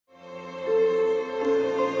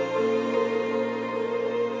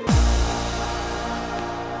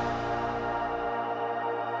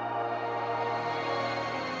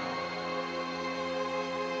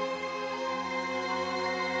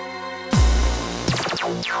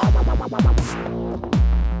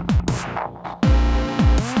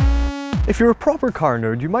If you're a proper car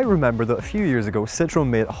nerd, you might remember that a few years ago Citroen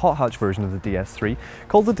made a hot hatch version of the DS3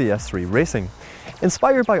 called the DS3 Racing.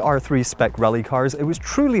 Inspired by R3 spec rally cars, it was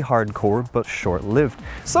truly hardcore but short-lived.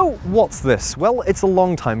 So what's this? Well, it's a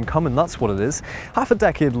long time coming, that's what it is. Half a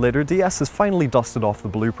decade later, DS has finally dusted off the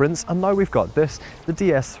blueprints, and now we've got this, the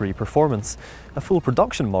DS3 Performance. A full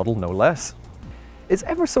production model, no less. It's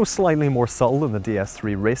ever so slightly more subtle than the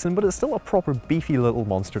DS3 Racing, but it's still a proper beefy little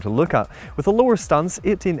monster to look at, with a lower stance,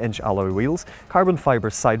 18-inch alloy wheels, carbon fibre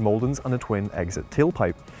side mouldings and a twin exit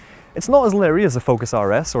tailpipe. It's not as leery as a Focus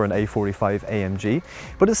RS or an A45 AMG,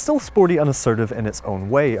 but it's still sporty and assertive in its own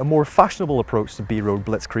way, a more fashionable approach to B-road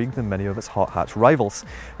blitzkrieg than many of its hot hatch rivals.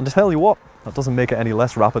 And to tell you what, that doesn't make it any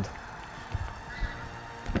less rapid.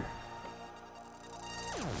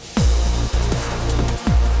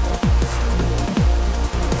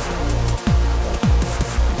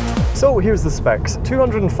 So here's the specs,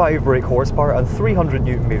 205 brake horsepower and 300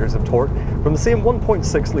 Newton meters of torque from the same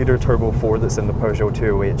 1.6 litre turbo 4 that's in the Peugeot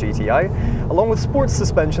 208 GTI, along with sports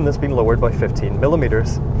suspension that's been lowered by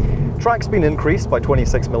 15mm. Track's been increased by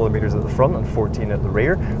 26mm at the front and 14 at the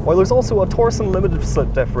rear, while there's also a Torsen limited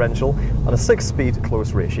slip differential and a 6-speed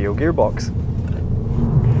close ratio gearbox.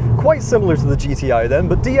 Quite similar to the GTI then,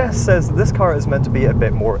 but DS says that this car is meant to be a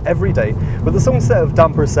bit more everyday, with its own set of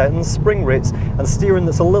damper settings, spring rates and steering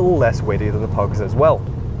that's a little less weighty than the Pugs as well.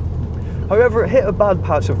 However, hit a bad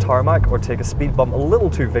patch of tarmac or take a speed bump a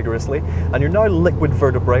little too vigorously and your now liquid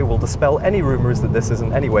vertebrae will dispel any rumours that this is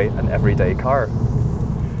in any way an everyday car.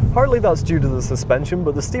 Partly that's due to the suspension,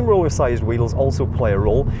 but the steamroller sized wheels also play a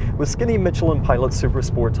role, with skinny Michelin Pilot Super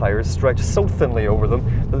Sport tyres stretched so thinly over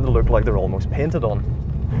them that they look like they're almost painted on.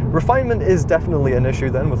 Refinement is definitely an issue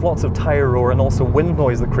then, with lots of tyre roar and also wind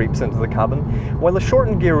noise that creeps into the cabin, while the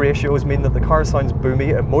shortened gear ratios mean that the car sounds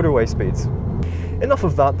boomy at motorway speeds. Enough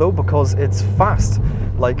of that though, because it's fast,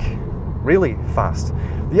 like really fast.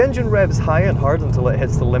 The engine revs high and hard until it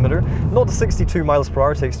hits the limiter. 0 to 62 miles per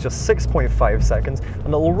hour takes just 6.5 seconds,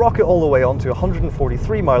 and it will rocket all the way on to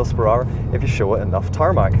 143 miles per hour if you show it enough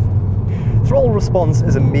tarmac. Throttle response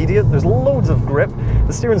is immediate, there's loads of grip,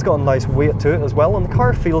 the steering's got a nice weight to it as well, and the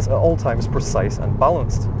car feels at all times precise and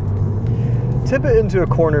balanced. Tip it into a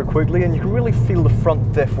corner quickly and you can really feel the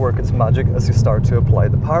front diff work its magic as you start to apply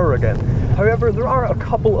the power again. However, there are a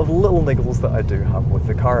couple of little niggles that I do have with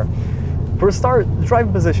the car. For a start, the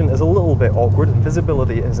driving position is a little bit awkward and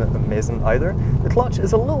visibility isn't amazing either. The clutch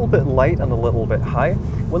is a little bit light and a little bit high,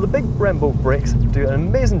 while the big Brembo brakes do an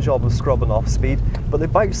amazing job of scrubbing off speed, but they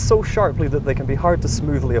bite so sharply that they can be hard to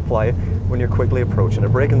smoothly apply when you're quickly approaching a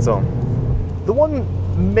braking zone. The one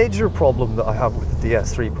major problem that I have with the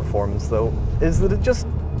DS3 Performance though, is that it just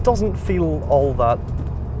doesn't feel all that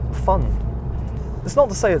fun. It's not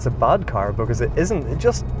to say it's a bad car, because it isn't,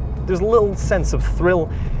 there's a little sense of thrill.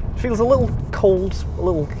 It feels a little cold, a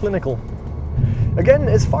little clinical. Again,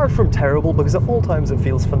 it's far from terrible, because at all times it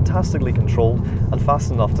feels fantastically controlled and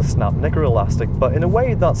fast enough to snap knicker elastic, but in a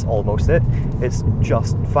way that's almost it. It's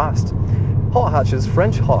just fast. Hot hatches,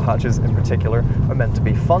 French hot hatches in particular, are meant to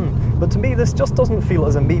be fun, but to me this just doesn't feel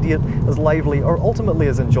as immediate, as lively, or ultimately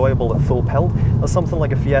as enjoyable at full pelt as something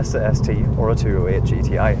like a Fiesta ST or a 208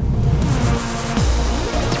 GTI.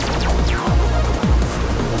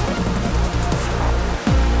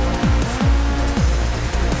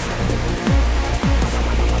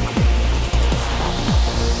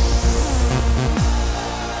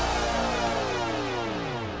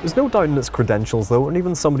 There's no doubt in its credentials though, and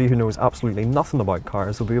even somebody who knows absolutely nothing about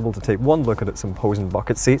cars will be able to take one look at its imposing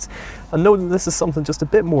bucket seats and know that this is something just a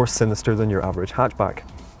bit more sinister than your average hatchback.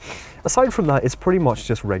 Aside from that, it's pretty much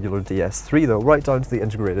just regular DS3 though, right down to the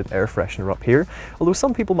integrated air freshener up here, although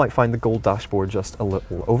some people might find the gold dashboard just a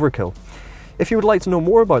little overkill. If you would like to know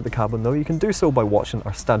more about the cabin though, you can do so by watching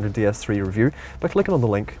our standard DS3 review by clicking on the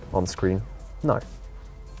link on screen now.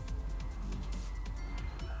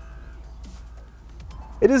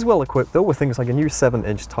 It is well equipped though, with things like a new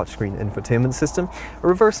 7-inch touchscreen infotainment system, a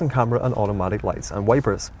reversing camera and automatic lights and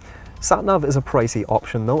wipers. Sat-nav is a pricey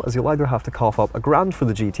option though, as you'll either have to cough up $1,000 for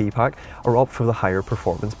the GT pack or opt for the higher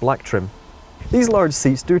performance black trim. These large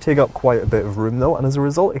seats do take up quite a bit of room though, and as a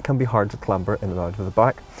result it can be hard to clamber in and out of the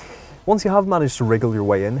back. Once you have managed to wriggle your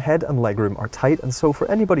way in, head and legroom are tight, and so for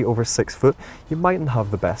anybody over 6 foot, you mightn't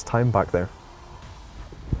have the best time back there.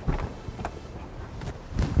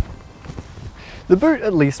 The boot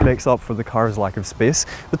at least makes up for the car's lack of space,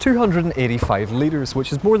 with 285 litres,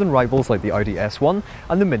 which is more than rivals like the Audi S1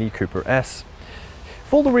 and the Mini Cooper S.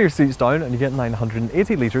 Fold the rear seats down and you get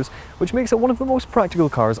 980 litres, which makes it one of the most practical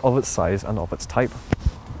cars of its size and of its type.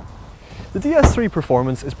 The DS3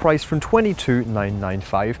 Performance is priced from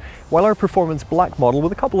 $22,995, while our Performance Black model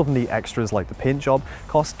with a couple of neat extras like the paint job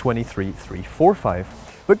costs $23,345.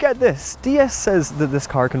 But get this, DS says that this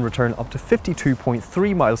car can return up to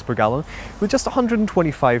 52.3 miles per gallon with just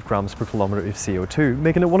 125 grams per kilometre of CO2,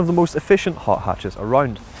 making it one of the most efficient hot hatches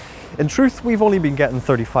around. In truth, we've only been getting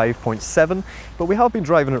 35.7, but we have been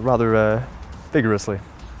driving it rather vigorously.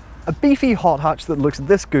 A beefy hot hatch that looks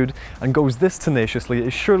this good and goes this tenaciously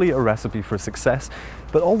is surely a recipe for success,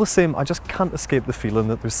 but all the same I just can't escape the feeling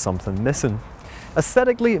that there's something missing.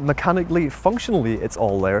 Aesthetically, mechanically, functionally it's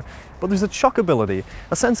all there, but there's a chuckability,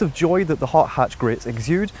 a sense of joy that the hot hatch greats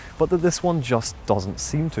exude, but that this one just doesn't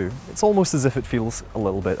seem to. It's almost as if it feels a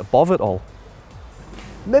little bit above it all.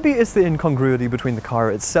 Maybe it's the incongruity between the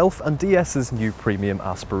car itself and DS's new premium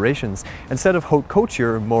aspirations. Instead of haute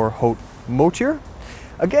couture, more haute moture?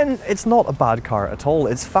 Again, it's not a bad car at all.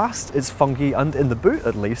 It's fast, it's funky, and in the boot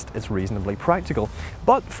at least, it's reasonably practical.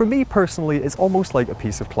 But for me personally, it's almost like a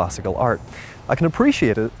piece of classical art. I can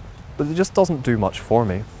appreciate it, but it just doesn't do much for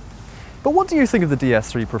me. But what do you think of the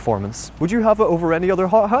DS3 Performance? Would you have it over any other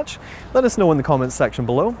hot hatch? Let us know in the comments section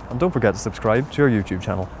below, and don't forget to subscribe to our YouTube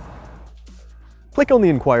channel. Click on the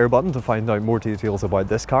Inquire button to find out more details about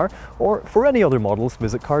this car, or for any other models,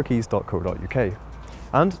 visit carkeys.co.uk.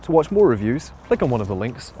 And to watch more reviews, click on one of the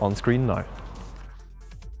links on screen now.